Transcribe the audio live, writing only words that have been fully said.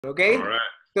Okay? All right.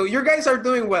 So you guys are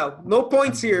doing well. No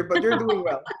points here, but you're doing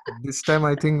well. This time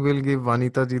I think we'll give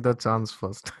Vanita ji the chance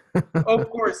first. Of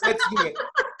course, let's do it.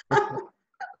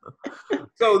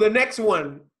 So the next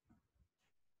one.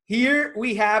 Here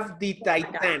we have the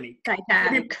Titanic.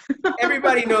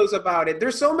 Everybody knows about it.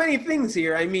 There's so many things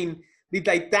here. I mean, the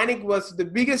Titanic was the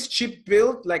biggest ship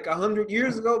built like 100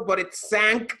 years ago, but it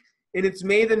sank in its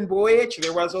maiden voyage.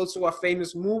 There was also a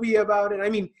famous movie about it. I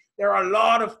mean, there are a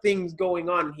lot of things going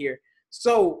on here.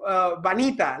 So,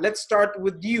 Vanita, let's start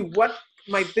with you. What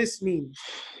might this mean?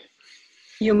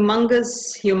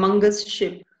 Humongous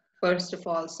ship, first of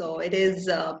all. So it is,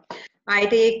 I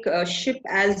take a ship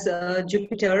as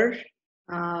Jupiter.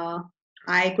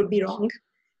 I could be wrong,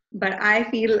 but I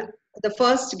feel the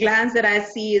first glance that I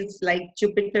see is like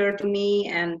Jupiter to me,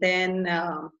 and then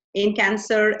in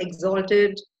Cancer,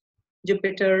 exalted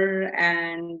Jupiter,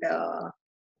 and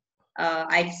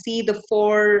I see the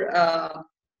four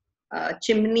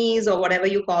chimneys or whatever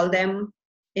you call them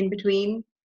in between.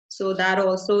 So that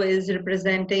also is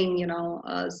representing,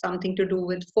 something to do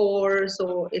with four.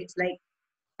 So it's like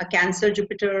a Cancer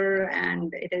Jupiter,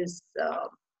 and it is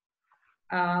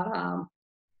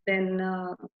then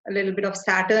a little bit of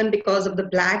Saturn because of the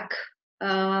black,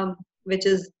 which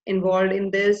is involved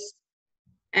in this,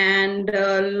 and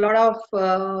a lot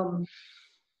of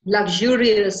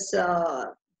luxurious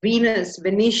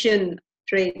Venetian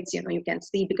traits. You can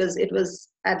see, because it was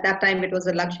at that time it was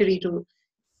a luxury to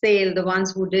sail. The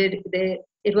ones who did,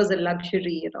 it was a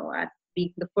luxury, at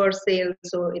being the first sail.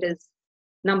 So it is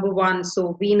number one.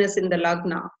 So Venus in the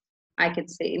Lagna, I could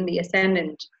say, in the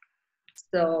ascendant.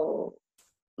 So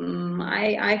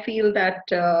I feel that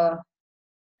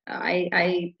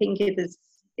I think it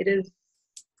is.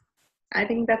 I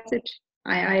think that's it.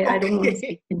 I don't want to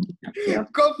speak. Yeah.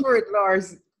 Go for it,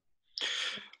 Lars.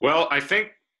 Well, I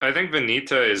think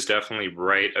Vanita is definitely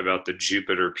right about the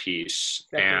Jupiter piece,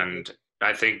 and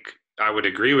I think I would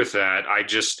agree with that.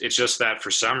 It's just that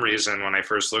for some reason when I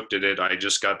first looked at it, I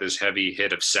just got this heavy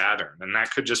hit of Saturn, and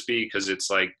that could just be because it's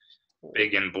like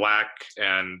big in black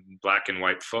and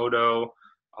white photo.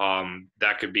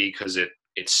 That could be because it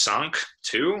sunk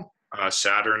too.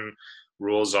 Saturn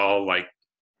rules all like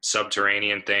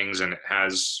subterranean things, and it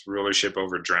has rulership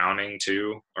over drowning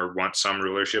too, or wants some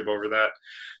rulership over that.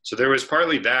 So there was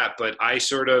partly that, but I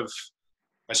sort of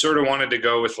wanted to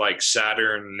go with like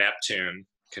Saturn Neptune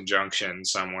conjunction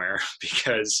somewhere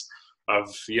because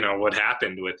of what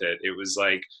happened with it. It was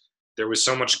like there was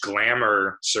so much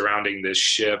glamour surrounding this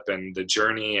ship and the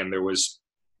journey, and there was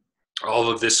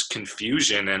all of this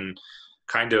confusion and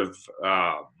kind of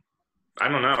I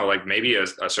don't know, like maybe a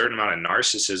certain amount of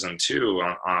narcissism too,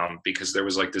 because there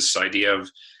was like this idea of,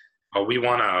 oh, we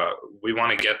want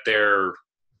to get there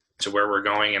to where we're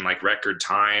going in like record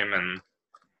time, and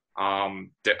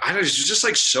it was just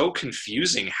like so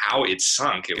confusing how it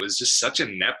sunk. It was just such a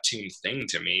Neptune thing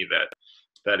to me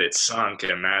that it sunk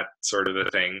and that sort of a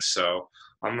thing. So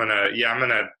I'm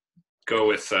gonna go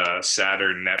with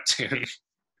Saturn Neptune.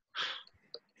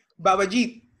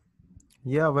 Babajit.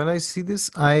 Yeah, when I see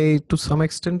this, to some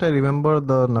extent I remember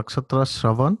the nakshatra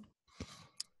Shravan,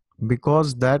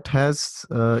 because that has,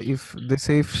 if they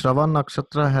say if Shravan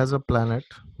nakshatra has a planet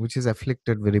which is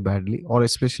afflicted very badly, or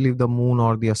especially if the moon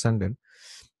or the ascendant,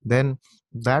 then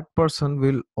that person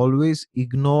will always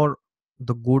ignore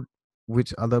the good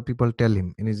which other people tell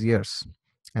him in his ears.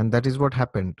 And that is what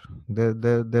happened.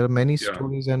 There are many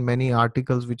stories and many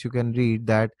articles which you can read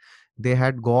that they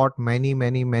had got many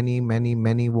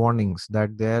warnings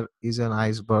that there is an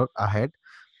iceberg ahead.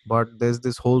 But there's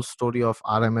this whole story of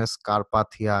RMS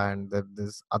Carpathia and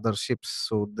there's other ships.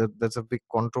 So there's a big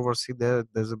controversy there.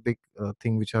 There's a big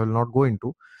thing which I will not go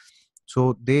into.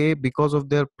 So they, because of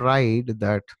their pride,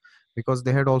 that because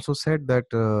they had also said that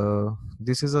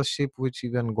this is a ship which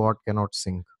even God cannot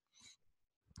sink.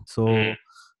 So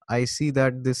I see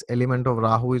that this element of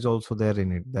Rahu is also there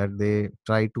in it, that they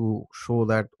try to show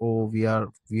that, oh, we are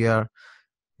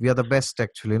the best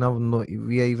actually. No,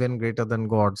 we are even greater than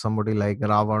God. Somebody like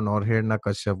Ravan or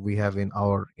Hiranyakashipu we have in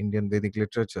our Indian Vedic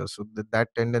literature. So that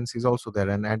tendency is also there.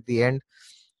 And at the end,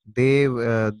 they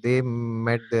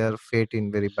met their fate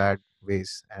in very bad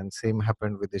ways. And same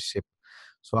happened with the ship.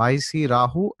 So I see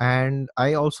Rahu, and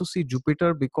I also see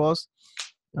Jupiter, because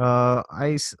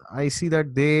I see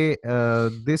that they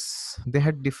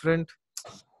had different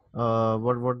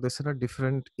what they said,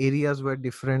 different areas where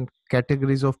different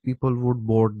categories of people would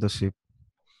board the ship.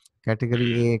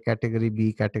 Category A, category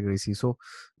B, category C. So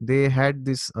they had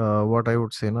this what I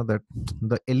would say, that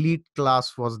the elite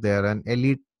class was there, and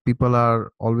elite people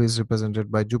are always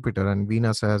represented by Jupiter and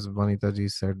Venus, as Vanita ji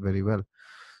said very well.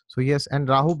 So yes, and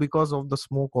Rahu because of the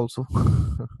smoke also.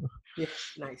 Yeah,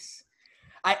 nice.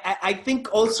 I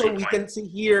think also we can see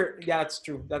here, yeah, that's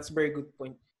true. That's a very good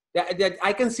point. That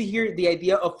I can see here the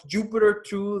idea of Jupiter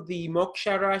through the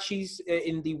moksha rashis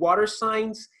in the water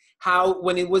signs, how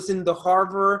when it was in the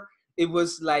harbor, it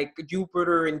was like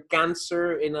Jupiter in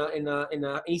Cancer in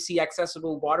a easy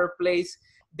accessible water place.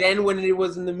 Then when it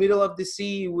was in the middle of the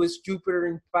sea, it was Jupiter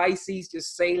in Pisces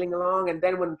just sailing along. And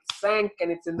then when it sank and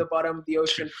it's in the bottom of the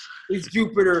ocean, it's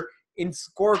Jupiter in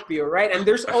Scorpio, right? And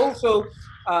there's also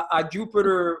a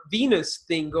Jupiter Venus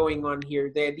thing going on here,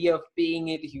 the idea of being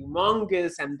it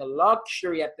humongous and the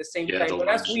luxury at the same time. But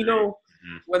as we know,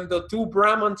 when the two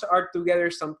Brahmans are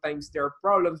together, sometimes there are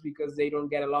problems because they don't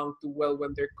get along too well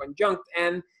when they're conjunct.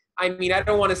 And I mean, I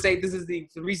don't want to say this is the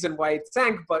reason why it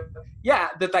sank, but yeah,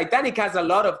 the Titanic has a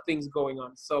lot of things going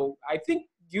on. So I think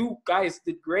you guys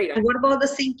did great. And what about the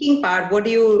sinking part? What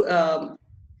do you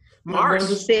Mars?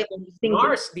 want to say about the sinking?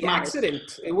 Mars, the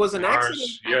accident. It was an accident.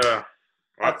 Yeah.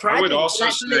 I would also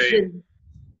say,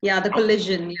 yeah, the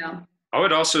collision. Yeah. I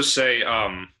would also say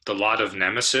the lot of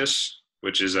Nemesis,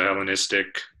 which is a Hellenistic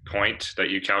point that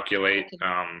you calculate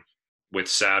with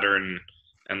Saturn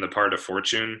and the part of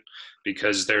fortune,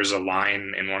 because there's a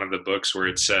line in one of the books where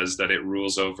it says that it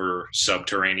rules over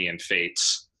subterranean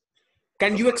fates.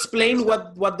 Can you explain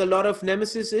what the lot of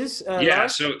Nemesis is? Yeah,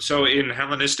 Lars? so in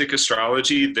Hellenistic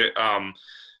astrology,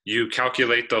 you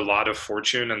calculate the lot of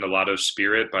fortune and the lot of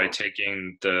spirit by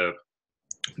taking the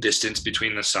distance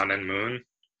between the sun and moon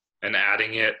and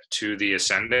adding it to the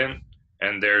ascendant.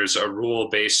 And there's a rule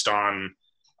based on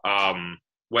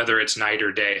whether it's night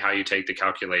or day, how you take the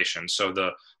calculation. So the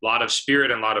lot of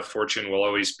spirit and lot of fortune will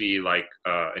always be like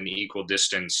an equal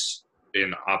distance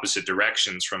in opposite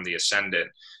directions from the ascendant.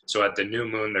 So at the new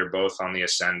moon, they're both on the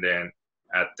ascendant.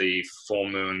 At the full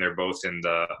moon, they're both in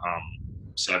the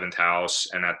seventh house,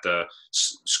 and at the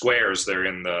squares, they're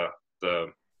in the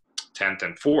 10th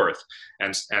and 4th,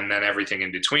 and then everything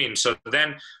in between. So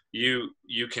then you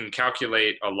can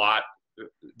calculate a lot.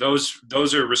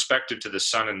 Those are respective to the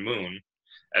sun and moon,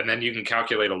 and then you can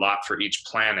calculate a lot for each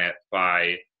planet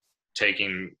by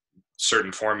taking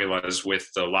certain formulas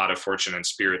with the lot of fortune and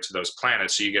spirit to those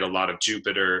planets. So you get a lot of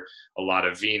Jupiter, a lot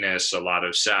of Venus, a lot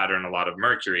of Saturn, a lot of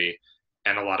Mercury,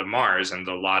 and a lot of Mars, and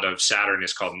the lot of Saturn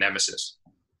is called Nemesis.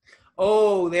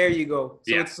 Oh, there you go.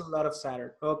 So it's a lot of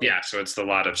Saturn. Okay. Yeah, so it's the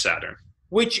lot of Saturn.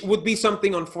 Which would be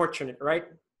something unfortunate, right?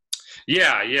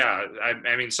 Yeah.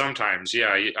 I mean, sometimes,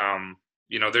 yeah.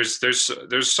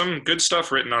 There's some good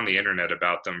stuff written on the internet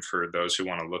about them for those who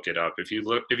want to look it up. If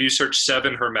you search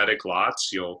 7 hermetic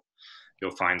lots, you'll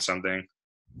find something.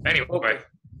 Anyway. Okay.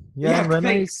 Yeah, when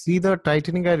I see the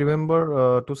Titanic, I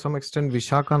remember to some extent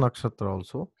Vishaka Nakshatra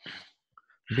also.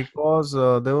 Because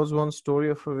there was one story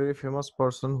of a very famous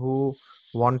person who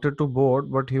wanted to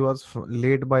board, but he was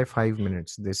late by 5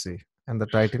 minutes, they say, and the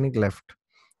Titanic left.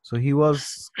 So he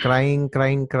was crying.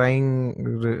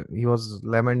 He was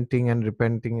lamenting and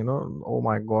repenting, oh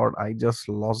my God, I just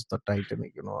lost the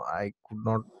Titanic. I could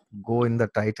not go in the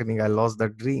Titanic. I lost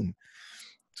that dream.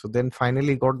 So then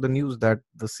finally got the news that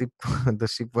the ship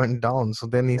went down. So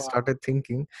then he started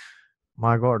thinking,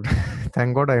 my God,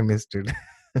 thank God I missed it.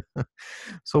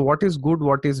 So what is good,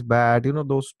 what is bad,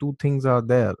 those two things are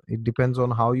there. It depends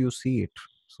on how you see it.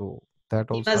 So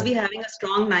that also he must be having a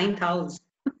strong 9th house.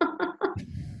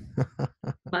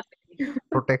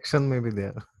 protection may be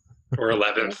there. Or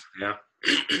 11th, yeah.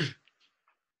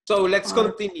 So let's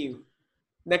continue.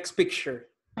 Next picture.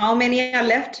 How many are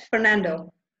left,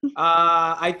 Fernando?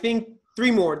 I think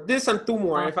 3 more. This and 2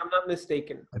 more, if I'm not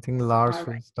mistaken. I think Lars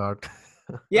will start.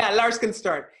 Yeah, Lars can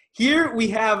start. Here we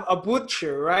have a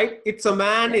butcher, right? It's a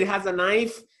man, it has a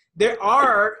knife. There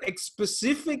are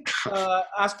specific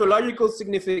astrological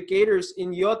significators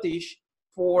in Jyotish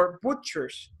for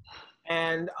butchers.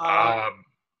 And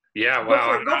yeah,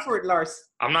 wow. Go for it, Lars.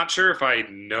 I'm not sure if I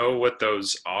know what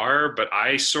those are, but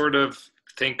I sort of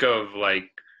think of like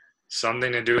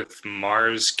something to do with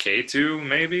Mars Ketu,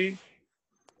 maybe.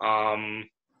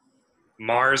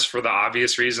 Mars for the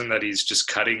obvious reason that he's just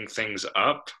cutting things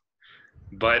up.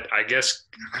 But I guess,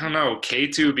 I don't know,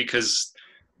 Ketu, because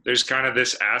there's kind of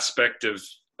this aspect of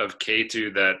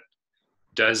Ketu that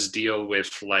does deal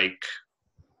with like,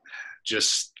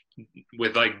 just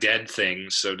with like dead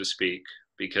things, so to speak,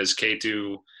 because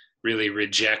Ketu really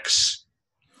rejects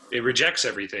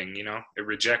everything, it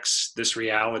rejects this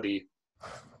reality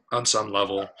on some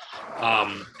level.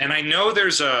 And I know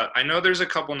there's a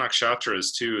couple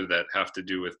nakshatras too that have to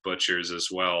do with butchers as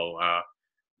well.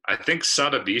 I think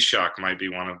Sadabhishak might be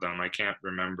one of them. I can't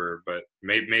remember, but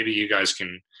maybe you guys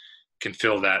can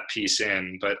fill that piece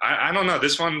in. But I don't know.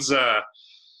 This one's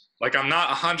like I'm not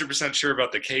 100% sure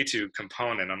about the Ketu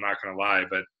component. I'm not gonna lie,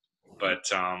 but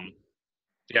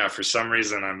yeah, for some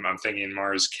reason I'm thinking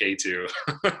Mars Ketu.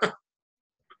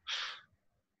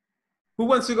 Who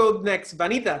wants to go next?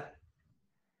 Vanita.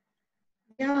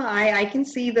 Yeah, I can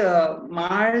see the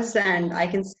Mars and I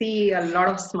can see a lot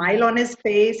of smile on his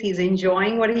face. He's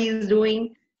enjoying what he's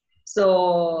doing.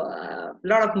 So a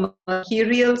lot of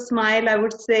mercurial smile, I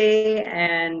would say.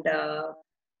 And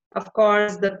of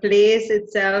course, the place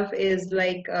itself is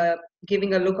like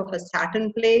giving a look of a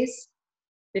Saturn place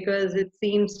because it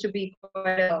seems to be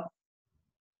quite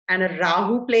and a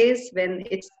Rahu place when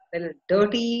it's a little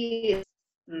dirty, it's,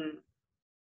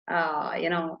 you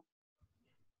know,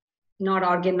 not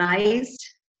organized.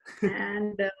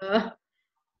 And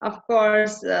of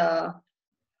course, the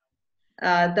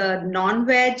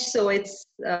non-veg, so it's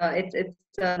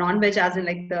non-veg as in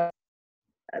like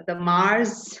the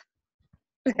Mars,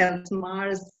 else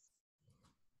Mars,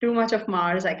 too much of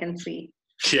Mars I can see.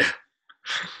 Yeah.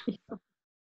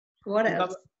 What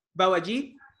else?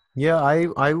 Babaji? Yeah,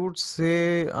 I would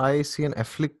say I see an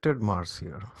afflicted Mars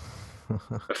here.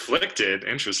 Afflicted,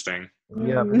 interesting.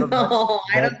 Yeah, because No,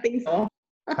 I don't think so.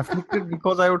 afflicted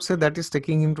because I would say that is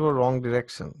taking him to a wrong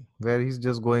direction where he's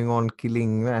just going on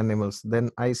killing animals. Then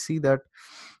I see that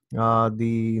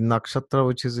the nakshatra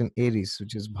which is in Aries,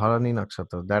 which is Bharani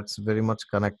nakshatra, that's very much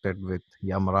connected with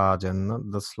Yamraj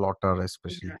and the slaughter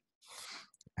especially.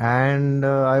 And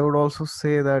I would also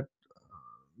say that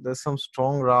there's some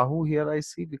strong Rahu here I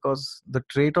see, because the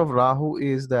trait of Rahu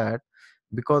is that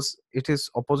because it is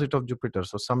opposite of Jupiter,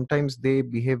 so sometimes they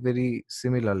behave very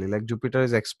similarly. Like Jupiter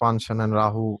is expansion and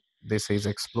Rahu, they say, is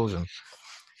explosion.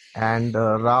 And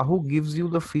Rahu gives you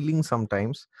the feeling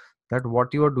sometimes that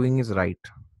what you are doing is right,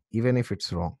 even if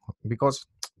it's wrong, because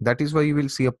that is why you will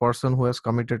see a person who has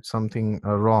committed something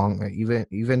wrong, even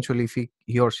eventually if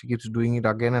he or she keeps doing it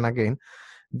again and again,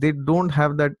 they don't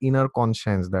have that inner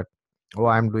conscience that, oh,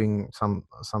 I'm doing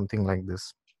something like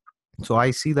this. So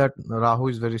I see that Rahu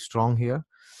is very strong here.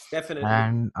 Definitely.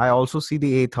 And I also see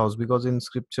the eighth house, because in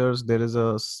scriptures there is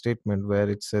a statement where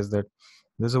it says that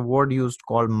there's a word used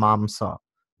called mamsa.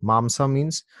 Mamsa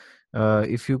means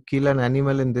if you kill an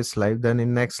animal in this life, then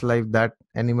in next life that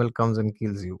animal comes and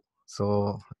kills you.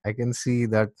 So I can see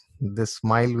that the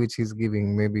smile which he's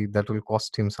giving, maybe that will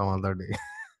cost him some other day.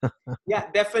 Yeah,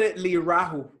 definitely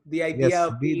Rahu. The idea Yes,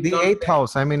 of being the eighth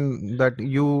house. I mean, that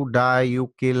you die,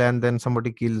 you kill, and then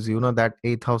somebody kills you. You know, that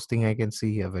eighth house thing I can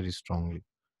see here very strongly.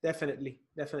 Definitely.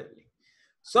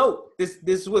 So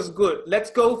this was good. Let's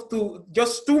go to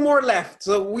just two more left.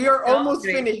 So we are almost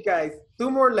finished, guys. Two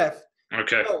more left.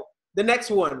 Okay. So the next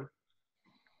one.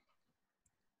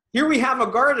 Here we have a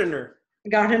gardener.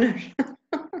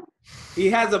 He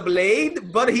has a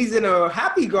blade, but he's in a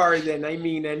happy garden. I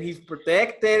mean, and he's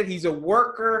protected. He's a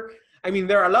worker. I mean,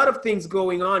 there are a lot of things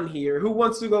going on here. Who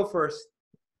wants to go first?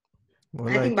 Well,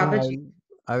 I think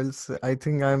I will say, I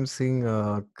think I'm seeing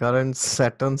current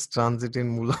Saturn's transit in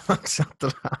Mula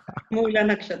Nakshatra. Mula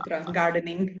Nakshatra,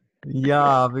 gardening.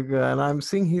 Yeah, because, and I'm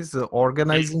seeing he's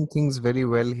organizing things very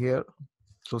well here.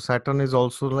 So Saturn is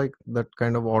also like that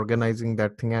kind of organizing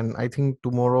that thing. And I think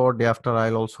tomorrow or day after,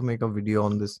 I'll also make a video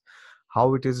on this,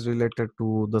 how it is related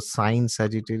to the sign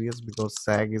Sagittarius, because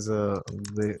Sag is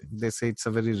they say it's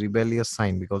a very rebellious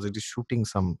sign because it is shooting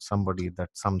somebody, that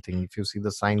something. If you see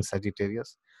the sign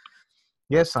Sagittarius,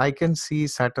 yes, I can see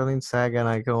Saturn in Sag, and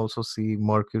I can also see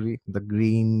Mercury, the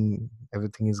green,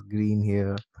 everything is green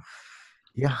here.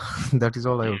 Yeah, that is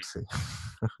all I would say.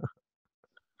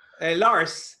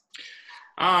 Lars.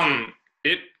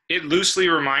 It loosely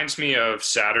reminds me of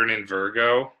Saturn in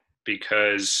Virgo,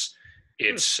 because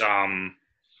it's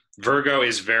Virgo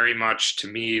is very much to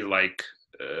me like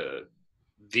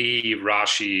the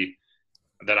Rashi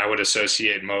that I would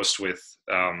associate most with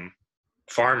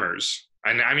farmers.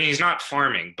 And I mean, he's not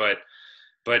farming, but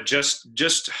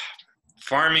just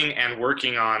farming and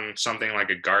working on something like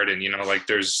a garden. You know, like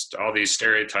there's all these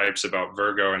stereotypes about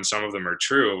Virgo, and some of them are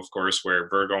true, of course, where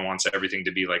Virgo wants everything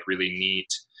to be like really neat,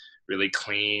 really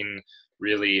clean,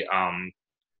 really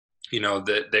you know,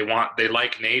 they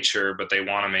like nature, but they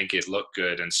want to make it look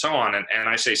good, and so on. And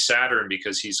I say Saturn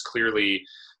because he's clearly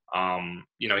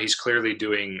you know, he's clearly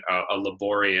doing a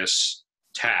laborious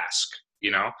task.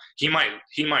 You know, he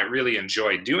might really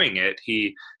enjoy doing it.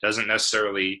 He doesn't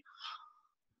necessarily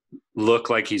look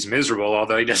like he's miserable,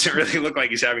 although he doesn't really look like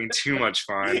he's having too much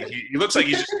fun. He looks like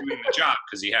he's just doing the job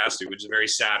because he has to, which is a very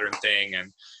Saturn thing,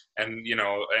 and you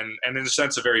know, and in a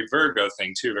sense a very Virgo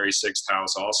thing too, very sixth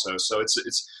house also. So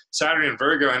it's Saturn and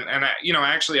Virgo, and you know,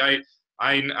 actually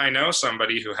I know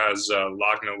somebody who has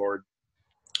Lagna Lord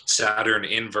Saturn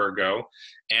in Virgo,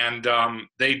 and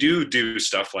they do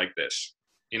stuff like this.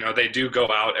 You know, they do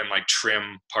go out and like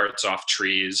trim parts off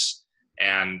trees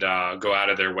and go out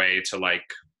of their way to like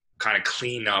kind of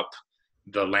clean up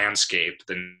the landscape,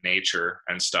 the nature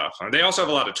and stuff. And they also have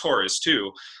a lot of Taurus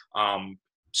too.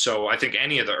 So I think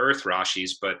any of the Earth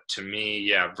Rashis, but to me,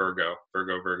 yeah, Virgo.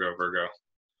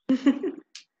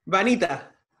 Vanita.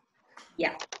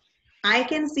 Yeah. I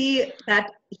can see that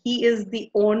he is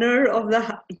the owner of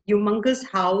the humongous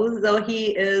house, so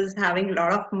he is having a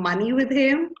lot of money with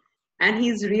him and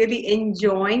he's really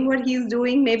enjoying what he's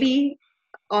doing, maybe,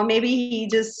 or maybe he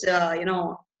just,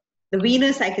 the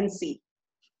Venus I can see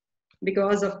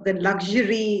because of the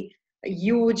luxury,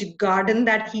 huge garden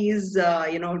that he's,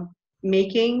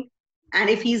 making. And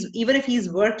even if he's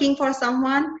working for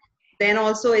someone, then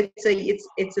also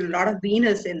it's a lot of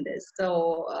Venus in this.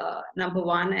 So number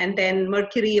one, and then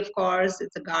Mercury, of course,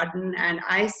 it's a garden, and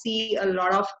I see a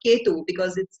lot of Ketu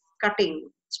because it's cutting,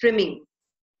 trimming.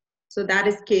 So that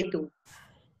is Ketu.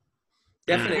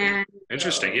 Definitely. And,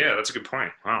 interesting. Yeah, that's a good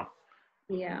point. Wow.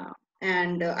 Yeah,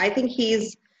 and I think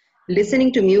he's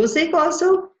listening to music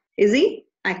also. Is he?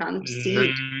 I can't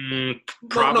see it.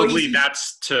 Probably no,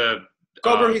 that's to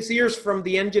cover his ears from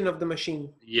the engine of the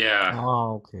machine. Yeah.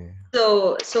 Oh, okay.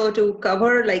 So to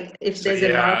cover, like if there's a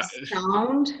lot of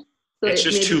sound, so it's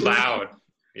just too loud.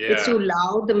 Yeah. It's too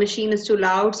loud. The machine is too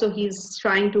loud, so he's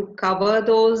trying to cover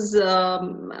those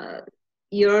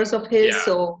ears of his. Yeah.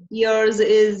 So ears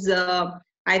is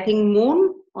I think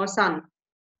moon or sun.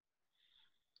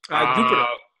 Jupiter.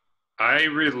 I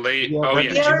relate.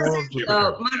 Ears is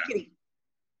Mercury.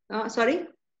 Sorry.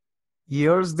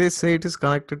 Ears, they say it is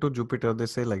connected to Jupiter. They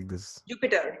say like this.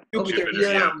 Jupiter.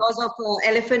 Yeah. Because of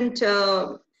elephant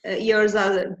ears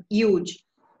are huge.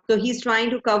 So he's trying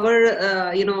to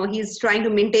cover, he's trying to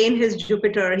maintain his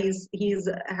Jupiter. He's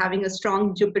having a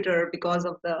strong Jupiter because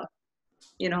of the,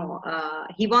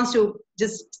 he wants to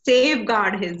just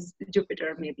safeguard his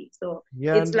Jupiter maybe. So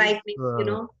yeah, it's like,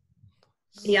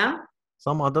 yeah.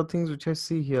 Some other things which I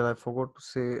see here, I forgot to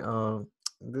say,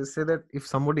 they say that if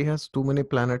somebody has too many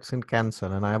planets in Cancer,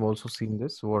 and I have also seen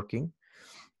this working,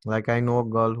 like I know a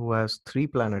girl who has 3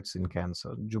 planets in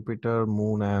Cancer, Jupiter,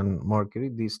 Moon, and Mercury,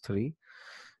 these 3.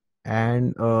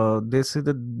 And they say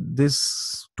that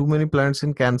this too many planets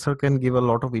in Cancer can give a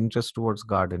lot of interest towards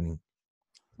gardening.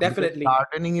 Definitely. Because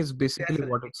gardening is basically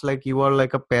what it's like. You are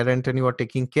like a parent and you are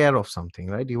taking care of something,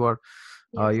 right? You are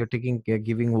you're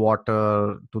giving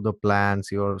water to the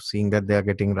plants. You're seeing that they're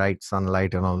getting right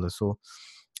sunlight and all this. So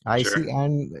I see,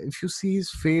 and if you see his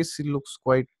face, it looks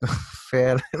quite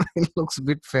fair and it looks a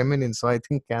bit feminine. So I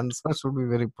think Cancer should be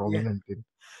very prominent in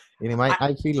him.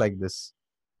 I feel like this.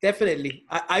 Definitely.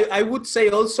 I would say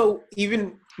also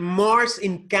even Mars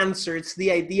in Cancer, it's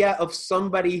the idea of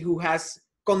somebody who has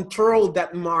controlled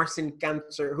that Mars in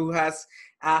Cancer, who has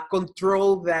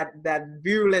controlled that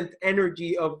virulent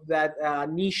energy of that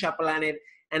Nisha planet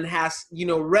and has,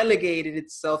 relegated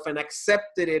itself and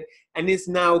accepted it and is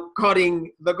now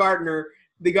cutting the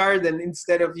garden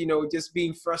instead of, just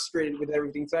being frustrated with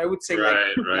everything. So I would say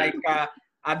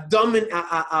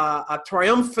a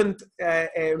triumphant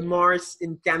Mars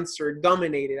in Cancer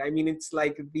dominated. I mean, it's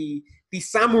like the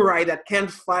samurai that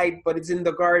can't fight, but it's in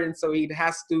the garden, so it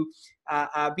has to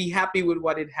be happy with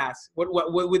what it has, with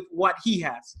what he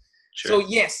has. Sure. So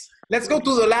yes, let's go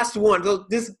to the last one. So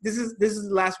this is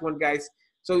the last one, guys.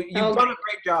 So you've done a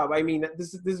great job. I mean,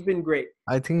 this has been great.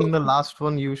 I think the last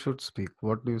one you should speak.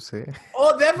 What do you say?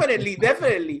 Oh,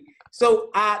 definitely.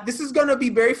 So this is going to be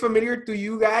very familiar to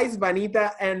you guys,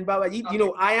 Vanita and Babajit.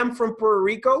 Okay. I am from Puerto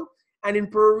Rico, and in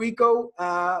Puerto Rico,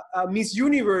 Miss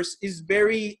Universe is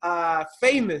very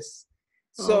famous.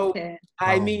 So,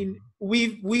 I mean,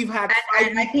 we've had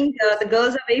and I think the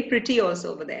girls are very pretty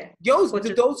also over there.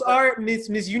 Those are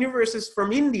Miss Universes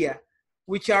from India,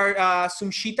 which are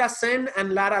Sumshita Sen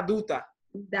and Lara Dutta.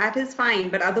 That is fine,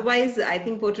 but otherwise, I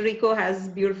think Puerto Rico has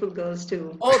beautiful girls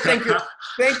too. Oh, thank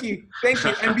you,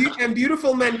 and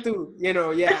beautiful men too.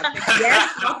 Yes.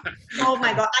 Oh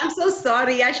my God, I'm so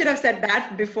sorry. I should have said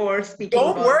that before speaking.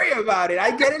 Don't worry about it.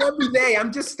 I get it every day.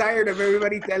 I'm just tired of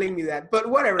everybody telling me that. But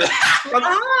whatever.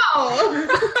 Oh.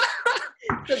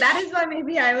 So that is why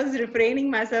maybe I was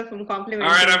refraining myself from complimenting.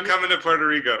 All right, I'm coming to Puerto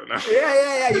Rico. No.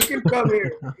 Yeah. You can come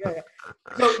here. Yeah.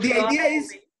 So the idea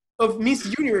is of Miss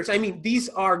Universe. I mean, these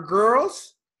are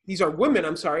girls. These are women.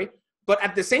 I'm sorry, but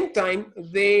at the same time,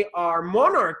 they are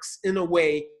monarchs in a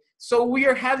way. So we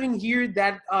are having here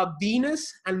that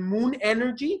Venus and Moon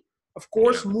energy. Of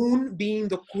course, Moon being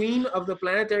the queen of the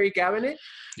planetary cabinet.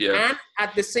 Yeah. And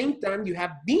at the same time, you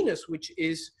have Venus, which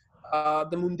is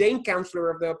the mundane counselor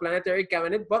of the planetary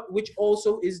cabinet, but which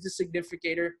also is the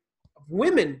significator of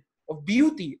women, of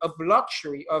beauty, of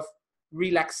luxury, of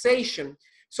relaxation.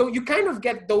 So you kind of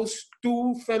get those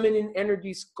two feminine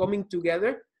energies coming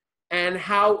together, and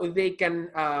how they can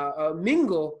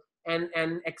mingle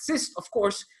and exist. Of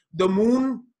course, the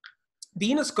moon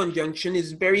Venus conjunction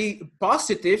is very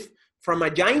positive from a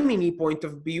Jaimini point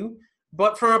of view,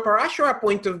 but from a Parashara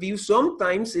point of view,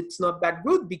 sometimes it's not that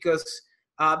good, because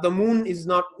the moon is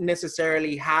not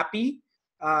necessarily happy.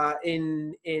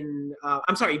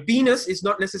 Venus is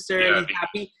not necessarily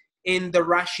happy in the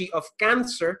Rashi of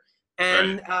Cancer,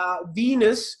 and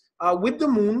Venus with the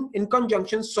moon in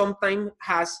conjunction sometimes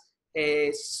has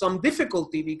some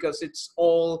difficulty, because it's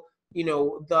all,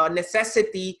 the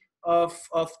necessity of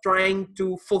trying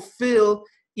to fulfill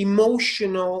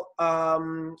emotional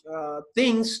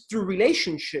things through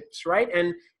relationships, right?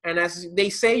 And as they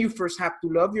say, you first have to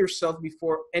love yourself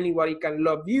before anybody can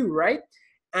love you, right?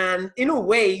 And in a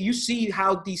way, you see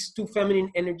how these two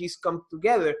feminine energies come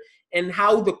together, and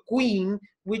how the queen,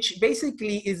 which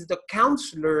basically is the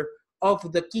counselor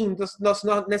of the king, does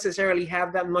not necessarily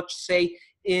have that much say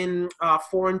in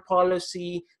foreign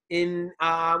policy, in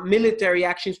military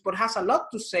actions, but has a lot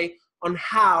to say on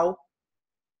how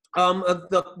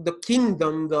the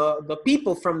kingdom, the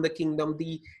people from the kingdom,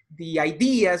 the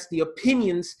ideas, the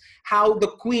opinions, how the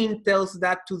queen tells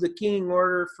that to the king in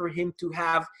order for him to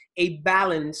have a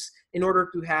balance, in order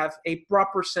to have a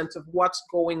proper sense of what's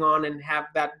going on and have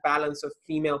that balance of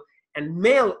female and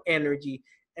male energy.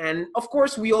 And of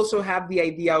course, we also have the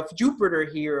idea of Jupiter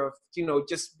here, of,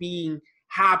 just being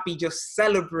happy, just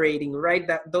celebrating, right?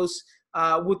 That those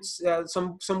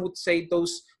some would say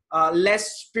those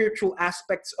less spiritual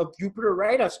aspects of Jupiter,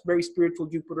 right? A very spiritual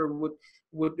Jupiter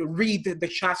would read the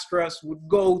Shastras, would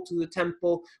go to the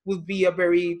temple, would be a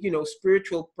very,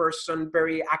 spiritual person,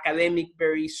 very academic,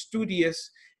 very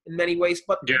studious in many ways.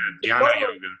 But Jnana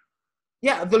Yoga.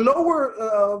 Yeah, the lower,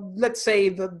 let's say,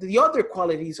 the other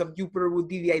qualities of Jupiter would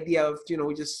be the idea of,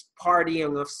 just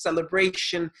partying, of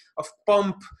celebration, of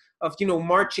pomp, of,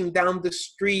 marching down the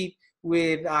street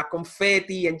with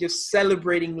confetti and just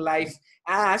celebrating life,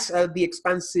 as the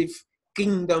expansive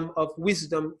kingdom of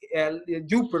wisdom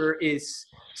Jupiter is.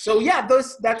 So yeah,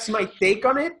 that's my take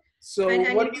on it. So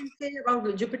and what you can say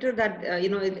about Jupiter that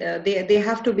they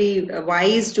have to be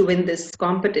wise to win this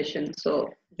competition. So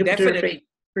Jupiter definitely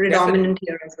predominant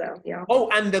here as well. Yeah. Oh,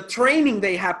 and the training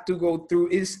they have to go through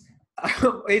is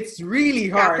it's really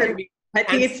hard. Saturn. I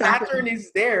think it's Saturn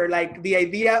is there. Like the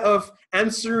idea of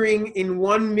answering in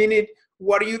 1 minute,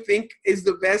 what do you think is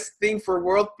the best thing for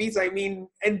world peace? I mean,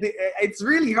 it's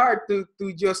really hard to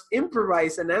just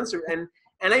improvise and answer. And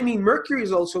I mean, Mercury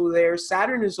is also there.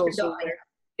 Saturn is also there.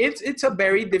 It's a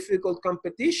very difficult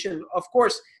competition. Of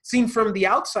course, seen from the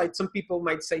outside, some people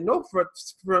might say no,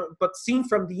 but seen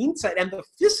from the inside and the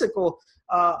physical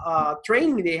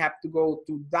training they have to go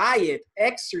to, diet,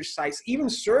 exercise, even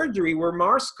surgery, where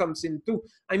Mars comes in too.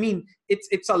 I mean,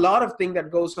 it's a lot of things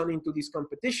that goes on into these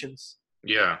competitions.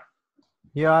 Yeah.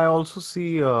 Yeah, I also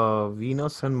see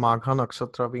Venus and Magha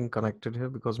Nakshatra being connected here,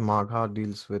 because Magha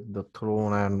deals with the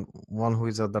throne and one who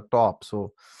is at the top.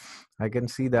 So I can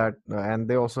see that. And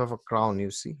they also have a crown,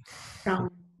 you see.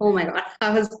 Crown. Oh my God.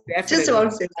 I was just about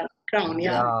to say that. Crown,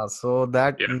 yeah. Yeah, so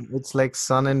that it's like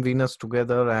Sun and Venus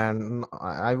together. And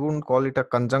I wouldn't call it a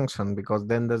conjunction, because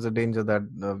then there's a danger that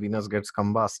Venus gets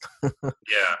combust.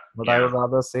 But I would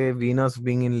rather say Venus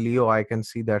being in Leo, I can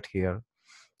see that here.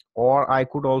 Or I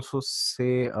could also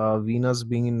say Venus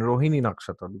being in Rohini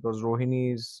Nakshatra, because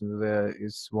Rohini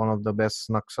is one of the best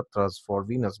nakshatras for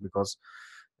Venus, because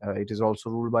it is also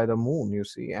ruled by the moon, you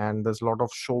see. And there's a lot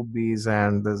of showbiz,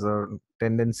 and there's a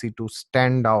tendency to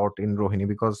stand out in Rohini,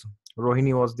 because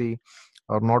Rohini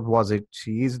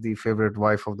she is the favorite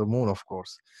wife of the moon, of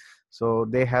course. So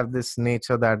they have this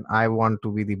nature that I want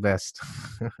to be the best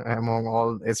among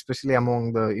all, especially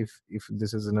among if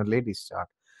this is in a lady's chart.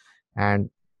 And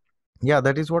yeah,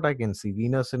 that is what I can see.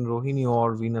 Venus in Rohini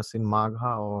or Venus in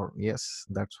Magha, or yes,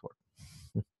 that's what.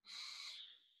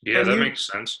 Yeah, that makes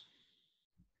sense.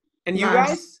 And you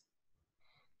guys?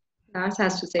 Lars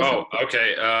has to say something. Oh,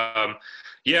 okay.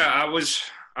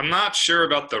 I'm not sure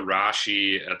about the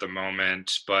Rashi at the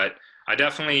moment, but I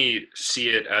definitely see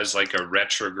it as like a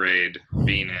retrograde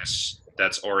Venus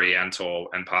that's Oriental,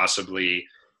 and possibly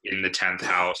in the 10th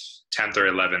house, 10th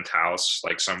or 11th house,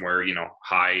 like somewhere,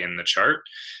 high in the chart.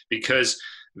 Because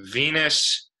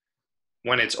Venus,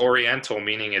 when it's Oriental,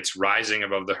 meaning it's rising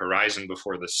above the horizon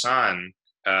before the sun,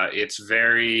 it's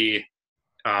very,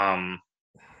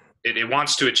 it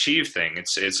wants to achieve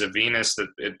things. It's a Venus that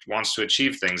it wants to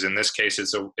achieve things. In this case,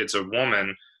 it's a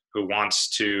woman who wants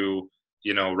to,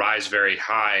 rise very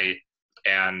high.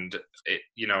 And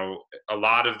a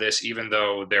lot of this, even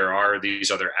though there are these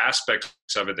other aspects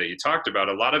of it that you talked about,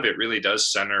 a lot of it really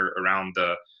does center around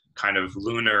the kind of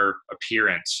lunar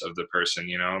appearance of the person,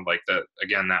 like that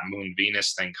moon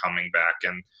Venus thing coming back.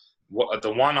 And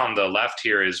the one on the left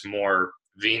here is more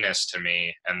Venus to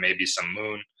me, and maybe some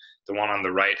moon. The one on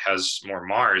the right has more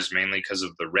Mars, mainly because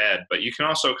of the red, but you can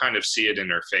also kind of see it in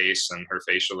her face and her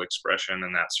facial expression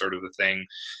and that sort of a thing.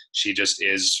 She just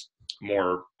is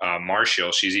more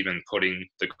martial. She's even putting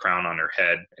the crown on her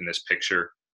head in this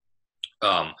picture.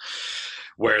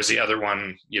 Whereas the other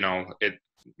one,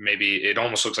 it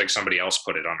almost looks like somebody else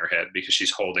put it on her head because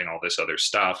she's holding all this other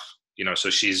stuff, so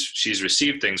she's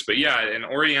received things. But yeah, an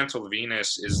Oriental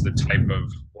Venus is the type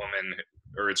of woman,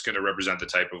 or it's going to represent the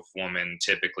type of woman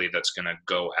typically that's going to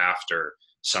go after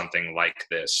something like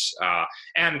this.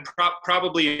 And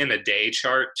probably in a day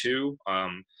chart too,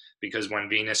 because when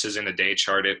Venus is in a day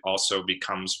chart, it also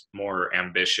becomes more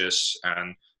ambitious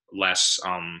and less,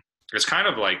 it's kind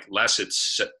of like less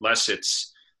its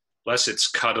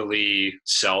cuddly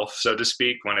self, so to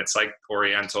speak, when it's like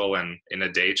Oriental and in a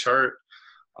day chart.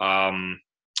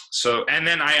 So, and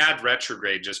then I add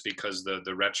retrograde just because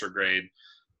the retrograde,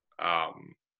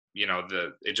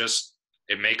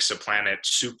 it makes a planet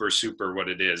super what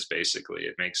it is. Basically,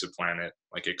 it makes a planet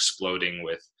like exploding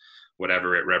with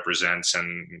whatever it represents.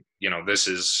 And this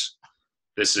is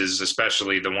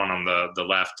especially the one on the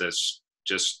left is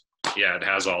just, it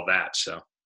has all that. So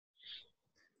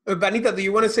Vanita, do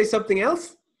you want to say something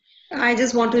else? I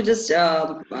just want to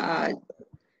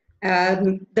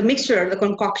the mixture, the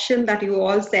concoction that you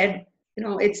all said,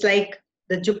 it's like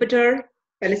the Jupiter,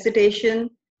 felicitation,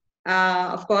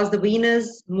 of course the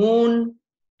Venus, moon,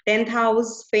 10th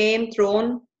house, fame,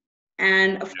 throne,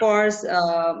 and of course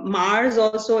Mars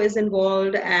also is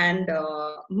involved, and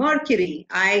Mercury.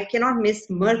 I cannot miss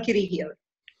Mercury here.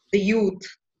 The youth,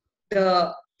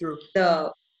 the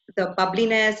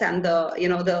bubbliness, and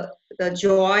the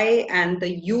joy and the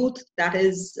youth that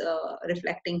is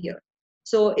reflecting here.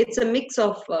 So it's a mix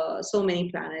of so many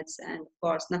planets, and of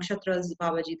course nakshatras.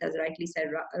 Babajit has rightly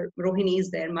said, Rohini is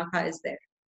there, Makha is there.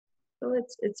 So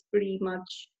it's pretty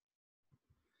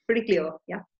clear.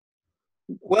 Yeah.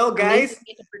 Well, guys,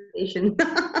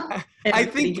 I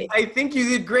think you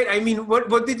did great. I mean,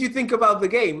 what did you think about the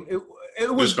game?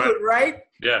 It was good, right?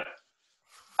 Yeah.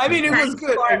 I mean, it was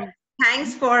good.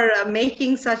 Thanks for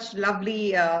making such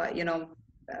lovely,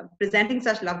 presenting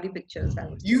such lovely pictures.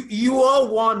 You all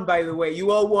won, by the way.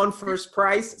 You all won first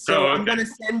prize. So I'm gonna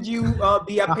send you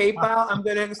via PayPal. I'm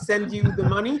gonna send you the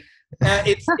money.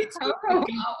 It's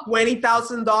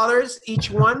 $20,000 each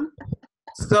one.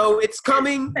 So it's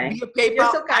coming via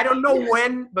PayPal. So I don't know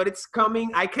when, but it's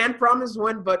coming. I can't promise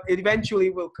when, but it eventually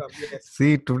will come. Yes.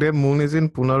 See, today moon is in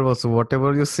Punarvasu.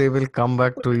 Whatever you say will come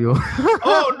back to you.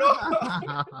 Oh no.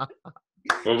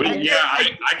 Well,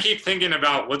 I keep thinking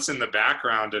about what's in the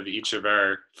background of each of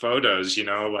our photos,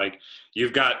 like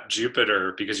you've got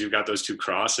Jupiter because you've got those two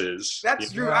crosses.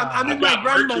 That's true. I'm in my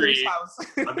grandmother's house.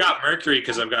 I've got Mercury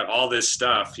because I've got all this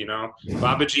stuff,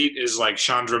 Babajit is like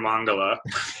Chandramangala.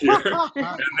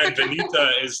 And then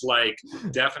Vanita is like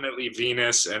definitely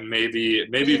Venus, and maybe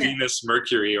Venus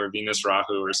Mercury or Venus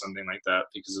Rahu or something like that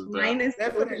because of that. Mine is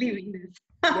definitely Venus.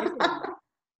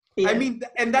 I mean,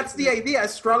 and that's the idea.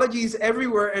 Astrology is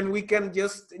everywhere, and we can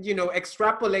just,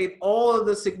 extrapolate all of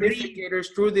the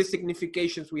significators through the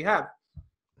significations we have.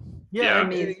 Yeah, I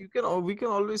mean, we can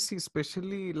always see,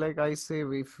 especially like I say,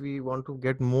 if we want to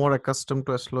get more accustomed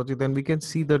to astrology, then we can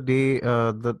see the day,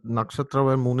 the nakshatra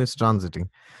where moon is transiting.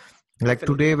 Like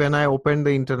today, when I opened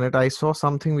the internet, I saw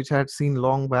something which I had seen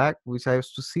long back, which I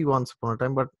used to see once upon a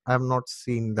time, but I have not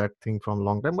seen that thing from a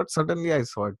long time. But suddenly I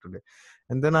saw it today.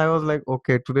 And then I was like,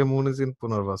 okay, today moon is in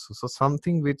Punarvasu. So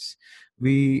something which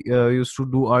we used to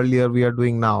do earlier, we are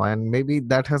doing now. And maybe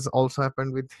that has also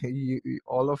happened with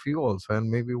all of you also. And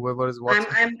maybe whoever is watching.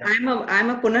 I'm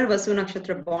a Punarvasu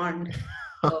nakshatra born.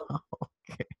 So.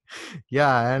 Okay.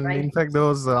 Yeah, and in fact, there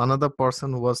was another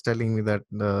person who was telling me that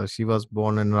she was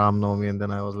born in Ram Navami, and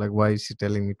then I was like, why is she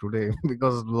telling me today?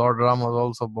 Because Lord Ram was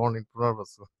also born in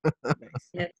Punarvasu.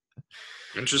 Yes.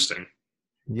 Interesting.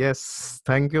 Yes,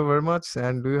 thank you very much.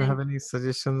 And do you have any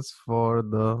suggestions for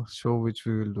the show which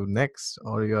we will do next,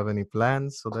 or you have any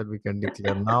plans so that we can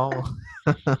declare now?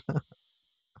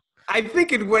 I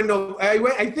think it went.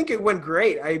 I think it went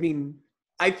great. I mean,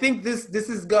 I think this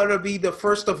is gonna be the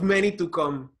first of many to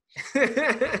come.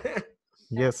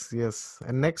 Yes.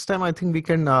 And next time, I think we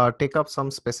can take up some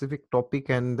specific topic,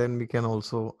 and then we can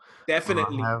also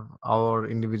definitely have our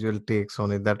individual takes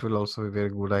on it. That will also be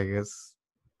very good, I guess.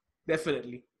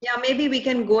 Definitely. Yeah, maybe we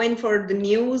can go in for the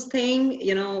news thing,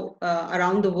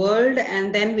 around the world,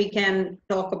 and then we can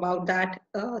talk about that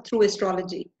through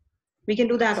astrology. We can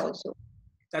do that also.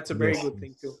 That's a very good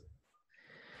thing too.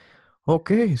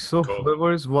 Okay, so Cool.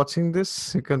 whoever is watching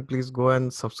this, you can please go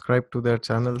and subscribe to their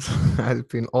channels. I'll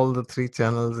pin all the 3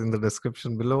 channels in the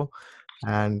description below.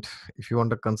 And if you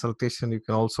want a consultation, you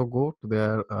can also go to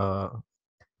their,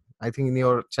 I think in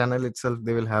your channel itself,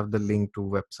 they will have the link to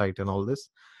website and all this.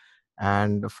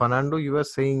 And Fernando, you were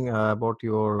saying about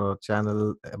your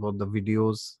channel, about the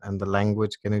videos and the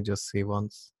language. Can you just say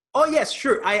once? Oh yes,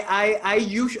 sure. My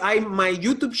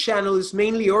YouTube channel is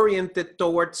mainly oriented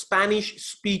towards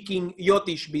Spanish-speaking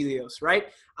Yotish videos, right?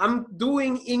 I'm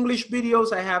doing English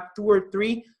videos. I have 2 or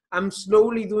 3. I'm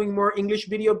slowly doing more English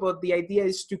video, but the idea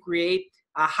is to create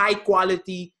a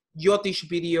high-quality Yotish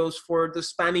videos for the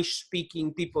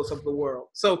Spanish-speaking peoples of the world.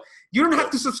 So you don't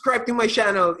have to subscribe to my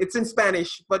channel. It's in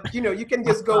Spanish, but you can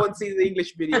just go and see the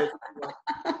English videos.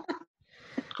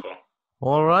 Cool.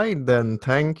 All right, then.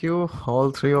 Thank you,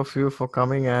 all 3 of you, for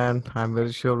coming. And I'm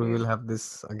very sure we will have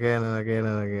this again and again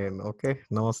and again. Okay.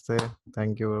 Namaste.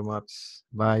 Thank you very much.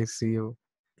 Bye. See you.